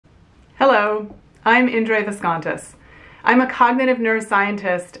Hello, I'm Indre Viskontas. I'm a cognitive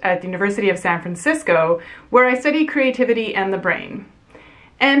neuroscientist at the University of San Francisco, where I study creativity and the brain.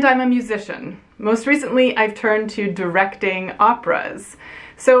 And I'm a musician. Most recently, I've turned to directing operas.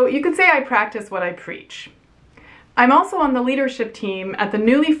 So you could say I practice what I preach. I'm also on the leadership team at the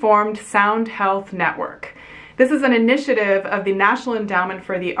newly formed Sound Health Network. This is an initiative of the National Endowment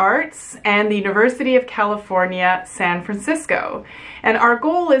for the Arts and the University of California, San Francisco. And our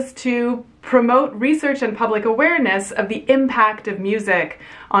goal is to promote research and public awareness of the impact of music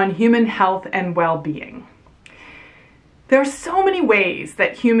on human health and well-being. There are so many ways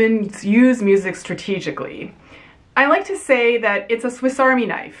that humans use music strategically. I like to say that it's a Swiss Army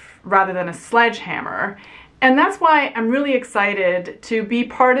knife rather than a sledgehammer. And that's why I'm really excited to be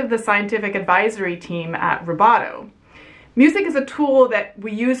part of the scientific advisory team at Rubato. Music is a tool that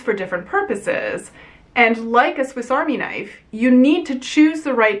we use for different purposes, and like a Swiss Army knife, you need to choose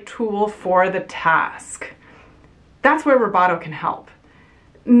the right tool for the task. That's where Rubato can help.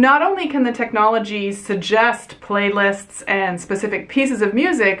 Not only can the technology suggest playlists and specific pieces of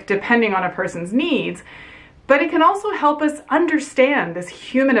music depending on a person's needs, but it can also help us understand this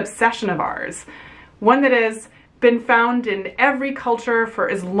human obsession of ours, one that has been found in every culture for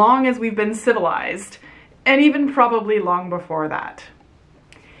as long as we've been civilized, and even probably long before that.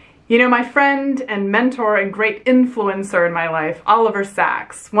 You know, my friend and mentor and great influencer in my life, Oliver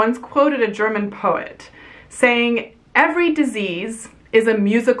Sacks, once quoted a German poet saying, "Every disease is a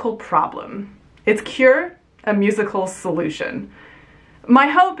musical problem. Its cure, a musical solution." My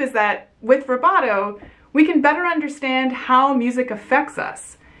hope is that with Rubato, we can better understand how music affects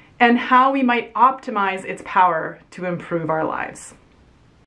us and how we might optimize its power to improve our lives.